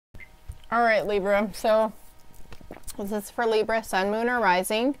All right, Libra. So this is for Libra, sun, moon, or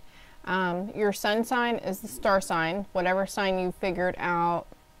rising. Your sun sign is the star sign, whatever sign you figured out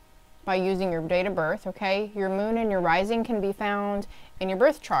by using your date of birth, okay? Your moon and your rising can be found in your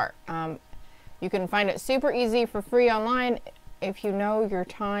birth chart. You can find it super easy for free online if you know your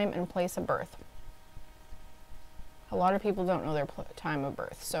time and place of birth. A lot of people don't know their time of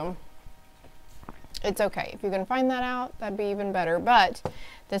birth, so it's okay. If you can find that out, that'd be even better. But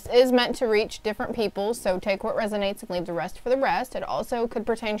this is meant to reach different people, so take what resonates and leave the rest for the rest. It also could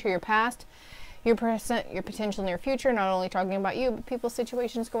pertain to your past, your present, your potential near future, not only talking about you, but people's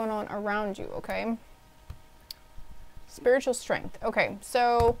situations going on around you, okay? Spiritual strength. Okay,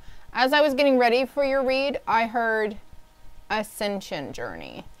 so as I was getting ready for your read, I heard ascension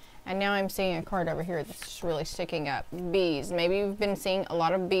journey. And now I'm seeing a card over here that's really sticking up. Bees. Maybe you've been seeing a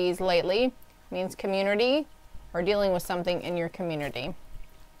lot of bees lately. Means community or dealing with something in your community.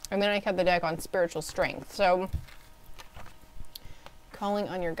 And then I kept the deck on spiritual strength. So calling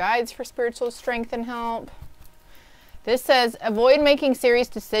on your guides for spiritual strength and help. This says avoid making serious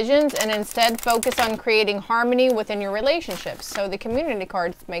decisions and instead focus on creating harmony within your relationships. So the community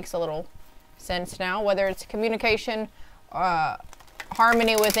card makes a little sense now, whether it's communication,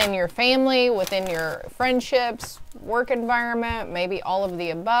 harmony within your family, within your friendships, work environment, maybe all of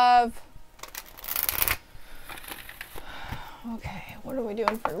the above. Okay, what are we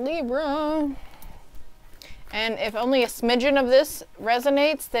doing for Libra? And if only a smidgen of this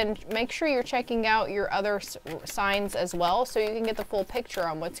resonates, then make sure you're checking out your other signs as well so you can get the full picture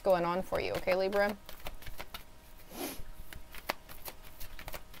on what's going on for you. Okay, Libra?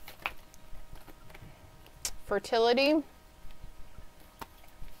 Fertility.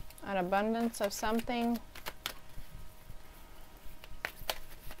 An abundance of something.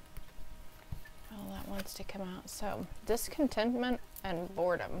 Wants to come out. So discontentment and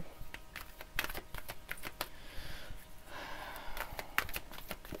boredom.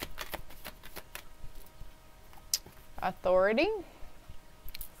 Authority.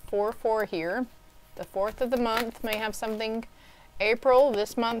 4-4 here. The 4th of the month may have something. April,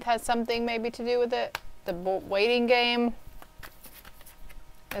 this month has something maybe to do with it. The waiting game.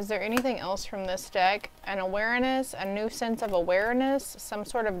 Is there anything else from this deck? An awareness, a new sense of awareness, some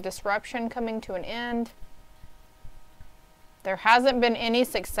sort of disruption coming to an end. There hasn't been any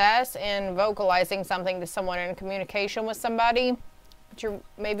success in vocalizing something to someone in communication with somebody, but you're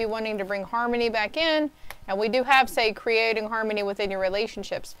maybe wanting to bring harmony back in. And we do have, say, creating harmony within your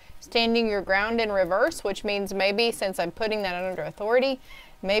relationships. Standing your ground in reverse, which means maybe, since I'm putting that under authority,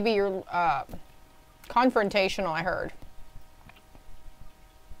 maybe you're confrontational, I heard.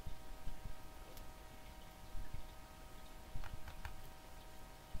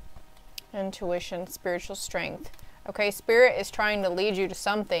 Intuition, spiritual strength. Okay, Spirit is trying to lead you to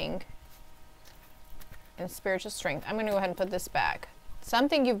something in spiritual strength. I'm going to go ahead and put this back.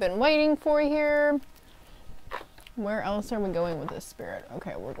 Something you've been waiting for here. Where else are we going with this, Spirit?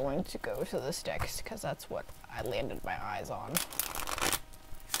 Okay, we're going to go to this deck because that's what I landed my eyes on.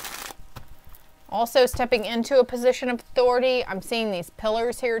 Also, stepping into a position of authority. I'm seeing these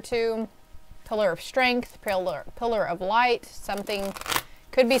pillars here too. Pillar of strength, pillar of light, something.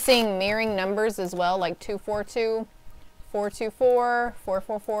 Could be seeing mirroring numbers as well, like 242, 424,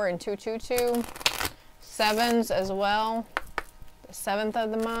 444, and 222. Sevens as well. The 7th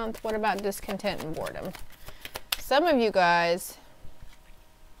of the month. What about discontent and boredom? Some of you guys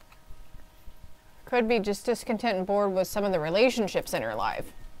could be just discontent and bored with some of the relationships in your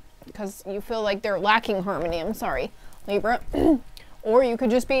life because you feel like they're lacking harmony. I'm sorry, Libra. Or you could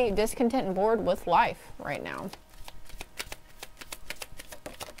just be discontent and bored with life right now.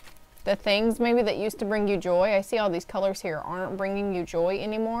 The things maybe that used to bring you joy, I see all these colors here, aren't bringing you joy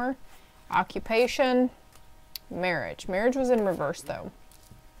anymore. Occupation, marriage. Marriage was in reverse though.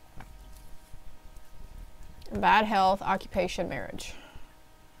 Bad health, occupation, marriage.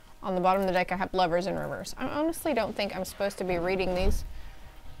 On the bottom of the deck I have lovers in reverse. I honestly don't think I'm supposed to be reading these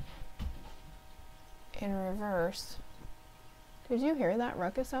in reverse. Did you hear that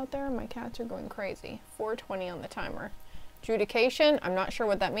ruckus out there? My cats are going crazy. 4:20 on the timer. Adjudication, I'm not sure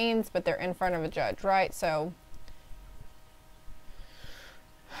what that means, but they're in front of a judge, right? So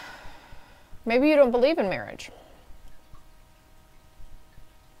maybe you don't believe in marriage.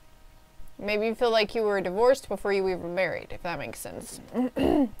 Maybe you feel like you were divorced before you even married, if that makes sense.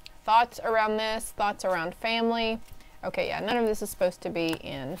 Thoughts around this, thoughts around family. Okay, yeah, none of this is supposed to be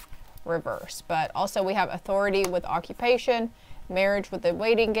in reverse, but also we have authority with occupation, marriage with the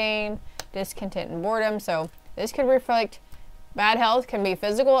waiting game, discontent and boredom. So this could reflect bad health, can be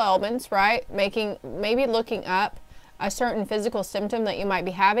physical ailments, right? Maybe looking up a certain physical symptom that you might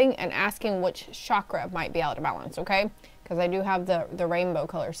be having and asking which chakra might be out of balance, okay? Because I do have the rainbow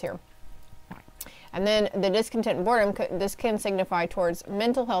colors here. And then the discontent and boredom, this can signify towards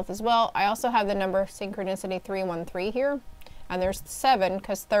mental health as well. I also have the number synchronicity 313 here. And there's 7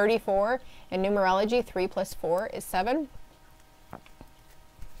 because 34 in numerology, 3 plus 4 is 7.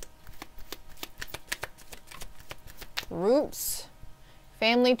 Roots,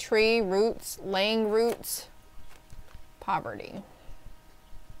 family tree, roots, laying roots, poverty.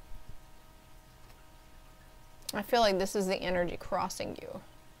 I feel like this is the energy crossing you.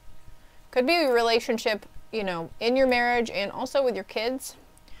 Could be a relationship, you know, in your marriage and also with your kids,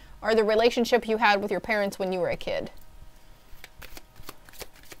 or the relationship you had with your parents when you were a kid.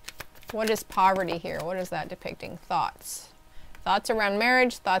 What is poverty here? What is that depicting? Thoughts. Thoughts around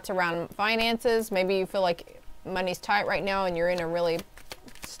marriage, thoughts around finances. Maybe you feel like money's tight right now and you're in a really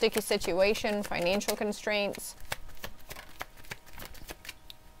sticky situation, financial constraints.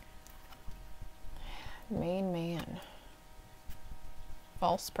 Main man.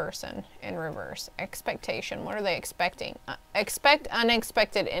 False person in reverse. Expectation. What are they expecting? Expect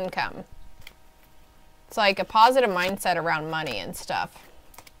unexpected income. It's like a positive mindset around money and stuff.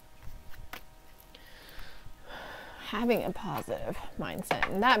 Having a positive mindset.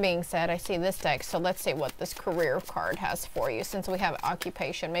 And that being said, I see this deck, so let's see what this career card has for you since we have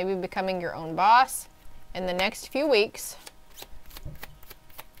occupation. Maybe becoming your own boss in the next few weeks.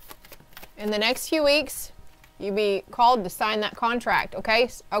 In the next few weeks, you be called to sign that contract, okay?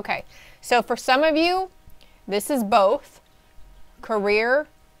 Okay. So for some of you, this is both career,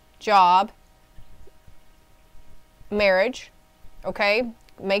 job, marriage, okay?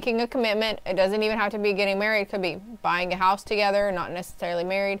 Making a commitment. It doesn't even have to be getting married. It could be buying a house together, not necessarily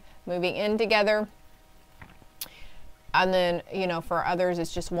married, moving in together. And then, you know, for others,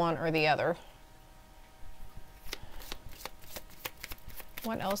 it's just one or the other.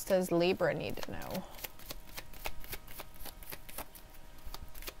 What else does Libra need to know?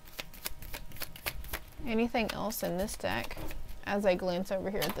 Anything else in this deck as I glance over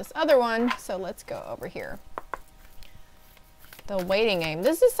here at this other one? So let's go over here. The waiting game.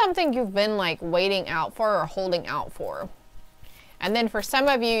 This is something you've been like waiting out for or holding out for. And then for some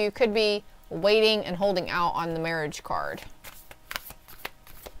of you, you could be waiting and holding out on the marriage card.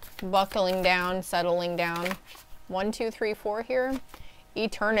 Buckling down, settling down. 1, 2, 3, 4 here.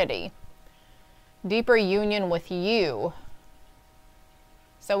 Eternity. Deeper union with you.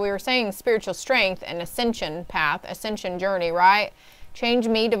 So we were saying spiritual strength and ascension path, ascension journey, right? Change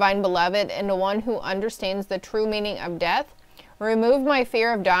me, divine beloved, into one who understands the true meaning of death. Remove my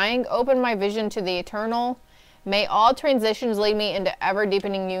fear of dying. Open my vision to the eternal. May all transitions lead me into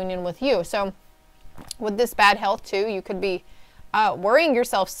ever-deepening union with you. So with this bad health too, you could be worrying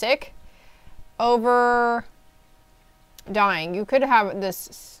yourself sick over dying. You could have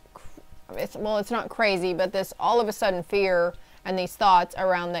this, well, it's not crazy, but this all of a sudden fear and these thoughts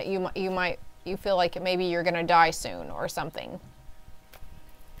around that you feel like maybe you're going to die soon or something.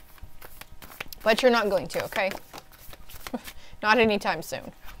 But you're not going to, okay? Not anytime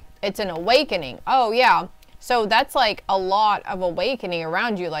soon. It's an awakening. Oh, yeah. So that's like a lot of awakening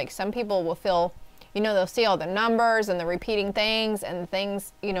around you. Like some people will feel, you know, they'll see all the numbers and the repeating things and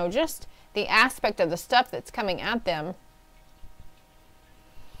things, you know, just the aspect of the stuff that's coming at them.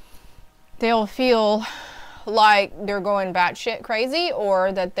 They'll feel like they're going batshit crazy,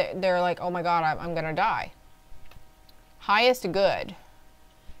 or that they're like, oh my God, I'm going to die. Highest good.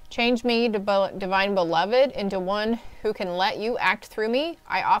 Change me, divine beloved, into one who can let you act through me.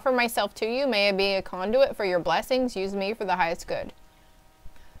 I offer myself to you. May I be a conduit for your blessings. Use me for the highest good.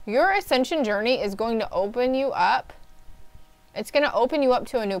 Your ascension journey is going to open you up. It's going to open you up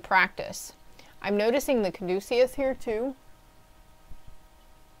to a new practice. I'm noticing the caduceus here too.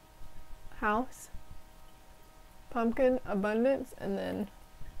 House. Pumpkin, abundance, and then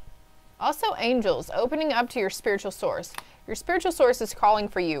also angels, opening up to your spiritual source. Your spiritual source is calling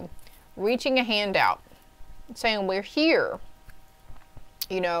for you, reaching a hand out, saying we're here,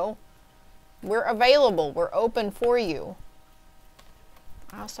 you know, we're available, we're open for you.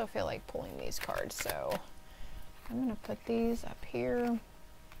 I also feel like pulling these cards, so I'm going to put these up here.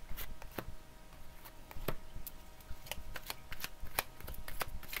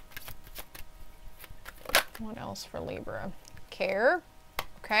 What else for Libra? Care.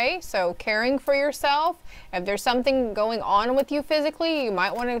 Okay, so caring for yourself. If there's something going on with you physically, you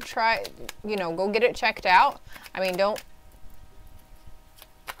might want to try, you know, go get it checked out. I mean,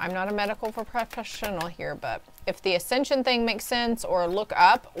 I'm not a medical professional here, but if the ascension thing makes sense, or look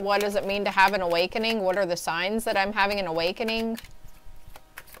up, what does it mean to have an awakening? What are the signs that I'm having an awakening?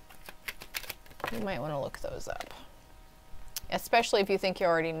 You might want to look those up. especially if you think you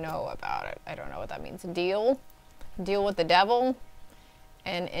already know about it. I don't know what that means. Deal with the devil,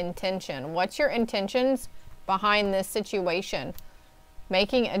 and intention. What's your intentions behind this situation?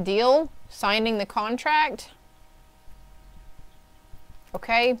 Making a deal, signing the contract.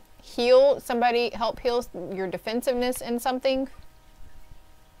 Okay, heal somebody, help heal your defensiveness in something.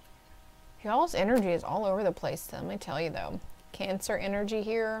 Y'all's energy is all over the place, let me tell you though. Cancer energy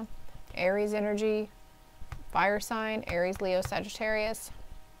here, Aries energy, fire sign, Aries, Leo, Sagittarius.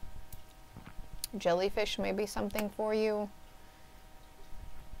 Jellyfish may be something for you.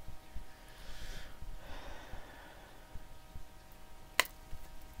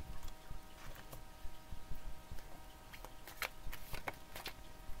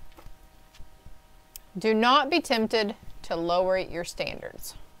 Do not be tempted to lower your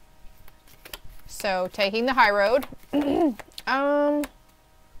standards. So taking the high road.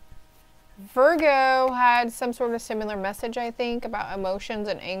 Virgo had some sort of similar message, I think, about emotions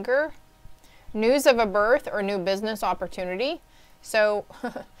and anger. News of a birth or new business opportunity. So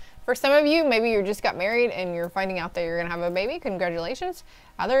for some of you, maybe you just got married and you're finding out that you're going to have a baby. Congratulations.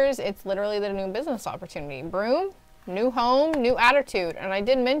 Others, it's literally the new business opportunity. Broom, new home, new attitude. And I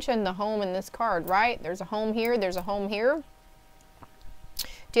did mention the home in this card, right? There's a home here. There's a home here.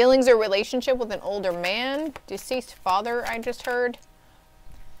 Dealings or relationship with an older man. Deceased father, I just heard.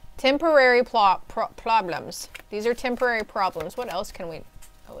 Temporary problems. These are temporary problems. What else can we...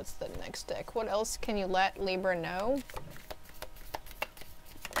 Oh, it's the next deck. What else can you let Libra know?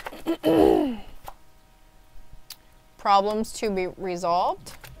 Problems to be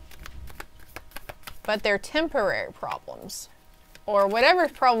resolved. But they're temporary problems. Or whatever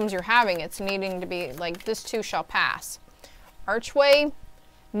problems you're having, it's needing to be like, this too shall pass. Archway.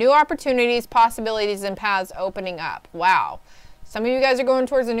 New opportunities, possibilities, and paths opening up. Wow. Some of you guys are going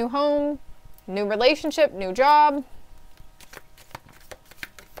towards a new home, new relationship, new job.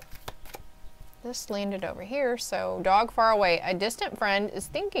 This landed over here, so dog far away. A distant friend is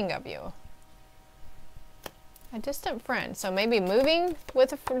thinking of you. A distant friend. So maybe moving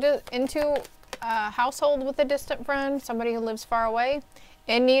with into a household with a distant friend, somebody who lives far away,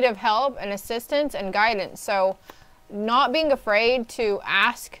 in need of help and assistance and guidance. So not being afraid to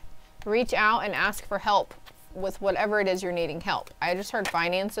ask, reach out and ask for help with whatever it is you're needing help. I just heard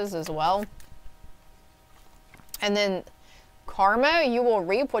finances as well. And then karma, you will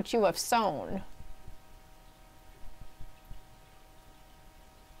reap what you have sown.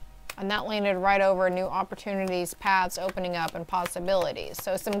 And that landed right over new opportunities, paths opening up, and possibilities.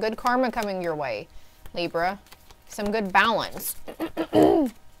 So some good karma coming your way, Libra. Some good balance.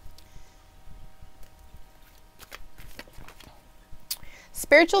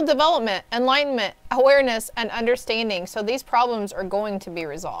 Spiritual development, enlightenment, awareness, and understanding. So these problems are going to be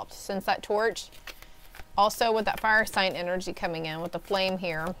resolved. Since that torch, also with that fire sign energy coming in, with the flame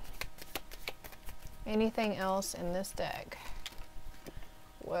here. Anything else in this deck?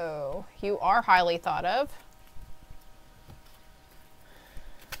 Whoa, you are highly thought of.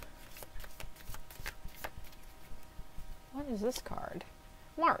 What is this card?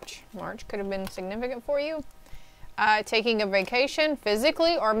 March. March could have been significant for you. Taking a vacation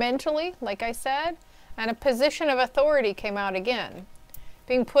physically or mentally, like I said, and a position of authority came out again.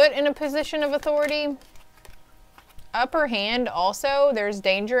 Being put in a position of authority, upper hand also, there's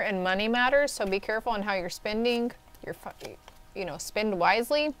danger in money matters, so be careful on how you're spending. Spend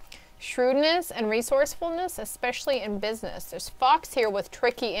wisely. Shrewdness and resourcefulness, especially in business. There's Fox here with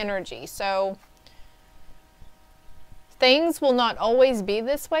tricky energy, so things will not always be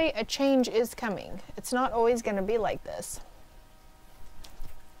this way. A change is coming. It's not always going to be like this.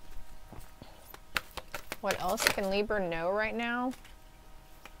 What else can Libra know right now?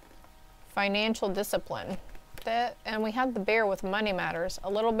 Financial discipline. And we had the bear with money matters. A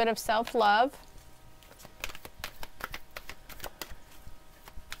little bit of self-love.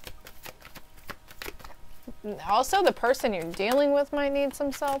 Also, the person you're dealing with might need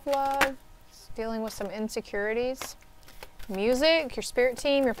some self-love. Dealing with some insecurities. Music, your spirit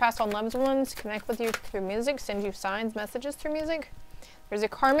team, your past on loved ones connect with you through music, send you signs, messages through music. There's a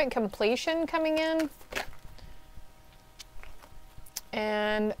karmic completion coming in.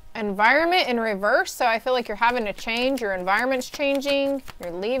 And environment in reverse. So I feel like you're having to change. Your environment's changing.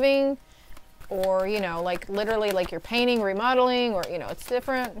 You're leaving. Or, like literally like you're painting, remodeling, or, it's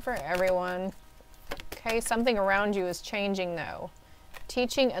different for everyone. Okay, something around you is changing though.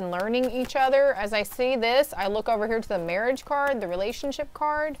 Teaching and learning each other. As I see this, I look over here to the marriage card, the relationship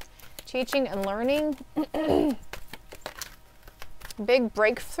card. Teaching and learning. Big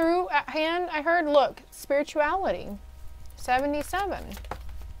breakthrough at hand, I heard. Look, spirituality. 77.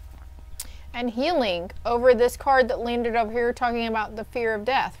 and healing over this card that landed over here talking about the fear of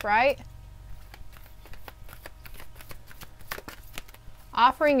death, right?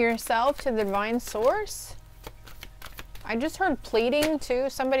 Offering yourself to the divine source. I just heard pleading too.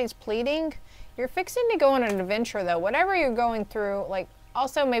 Somebody's pleading. You're fixing to go on an adventure though. Whatever you're going through, like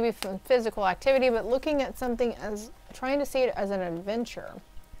also maybe from physical activity, but looking at something as, trying to see it as an adventure.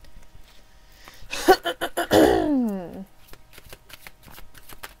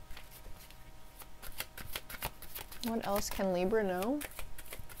 What else can Libra know?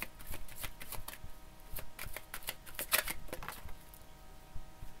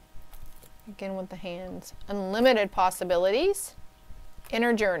 Again with the hands. Unlimited possibilities.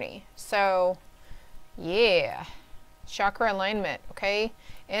 Inner journey. So, yeah. Chakra alignment, okay?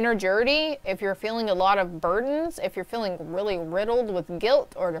 Inner journey, if you're feeling a lot of burdens, if you're feeling really riddled with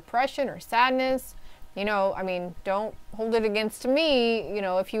guilt or depression or sadness, you know, I mean, don't hold it against me. You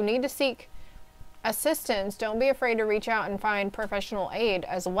know, if you need to seek assistance, don't be afraid to reach out and find professional aid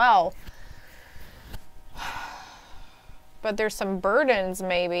as well. But there's some burdens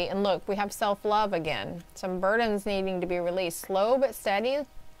maybe, and look, we have self-love again. Some burdens needing to be released, slow but steady,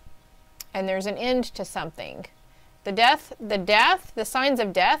 and there's an end to something. The signs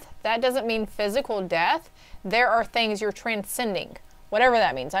of death, that doesn't mean physical death. There are things you're transcending, whatever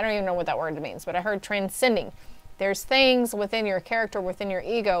that means. I don't even know what that word means, but I heard transcending. There's things within your character, within your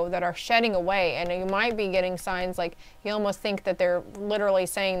ego that are shedding away, and you might be getting signs like you almost think that they're literally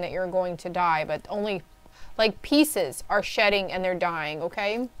saying that you're going to die, but only like pieces are shedding and they're dying,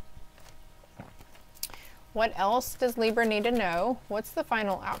 okay? What else does Libra need to know? What's the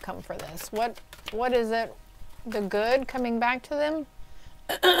final outcome for this? What is it? The good coming back to them?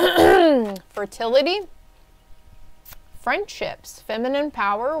 Fertility, friendships, feminine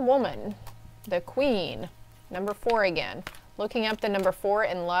power, woman, the queen. Number 4 again. Looking up the number 4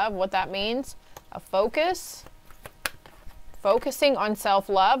 in love, what that means. A focus. Focusing on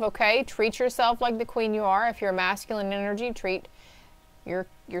self-love, okay? Treat yourself like the queen you are. If you're a masculine energy, treat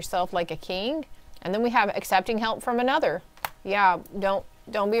yourself like a king. And then we have accepting help from another. Yeah,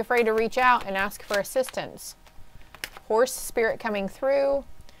 don't be afraid to reach out and ask for assistance. Horse spirit coming through.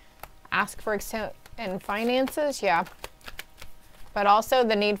 Ask for and finances, yeah. But also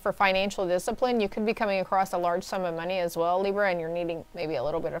the need for financial discipline. You could be coming across a large sum of money as well, Libra, and you're needing maybe a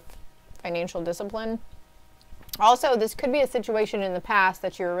little bit of financial discipline. Also, this could be a situation in the past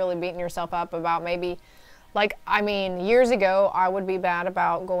that you're really beating yourself up about. Maybe, like, I mean, years ago, I would be bad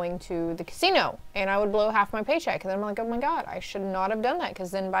about going to the casino, and I would blow half my paycheck. And I'm like, oh my God, I should not have done that,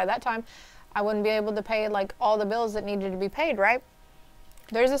 because then by that time, I wouldn't be able to pay, like, all the bills that needed to be paid, right?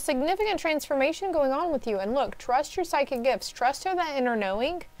 There's a significant transformation going on with you. And look, trust your psychic gifts. Trust that inner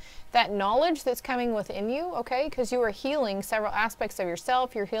knowing, that knowledge that's coming within you, okay? Because you are healing several aspects of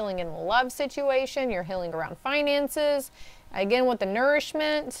yourself. You're healing in the love situation. You're healing around finances. Again, with the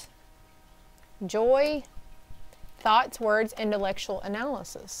nourishment, joy, thoughts, words, intellectual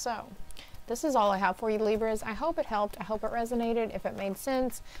analysis. So this is all I have for you, Libras. I hope it helped. I hope it resonated, if it made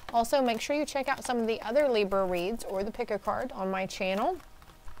sense. Also, make sure you check out some of the other Libra reads or the pick a card on my channel.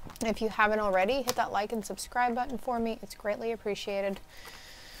 If you haven't already, hit that like and subscribe button for me. It's greatly appreciated.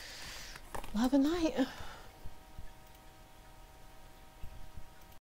 Love and light.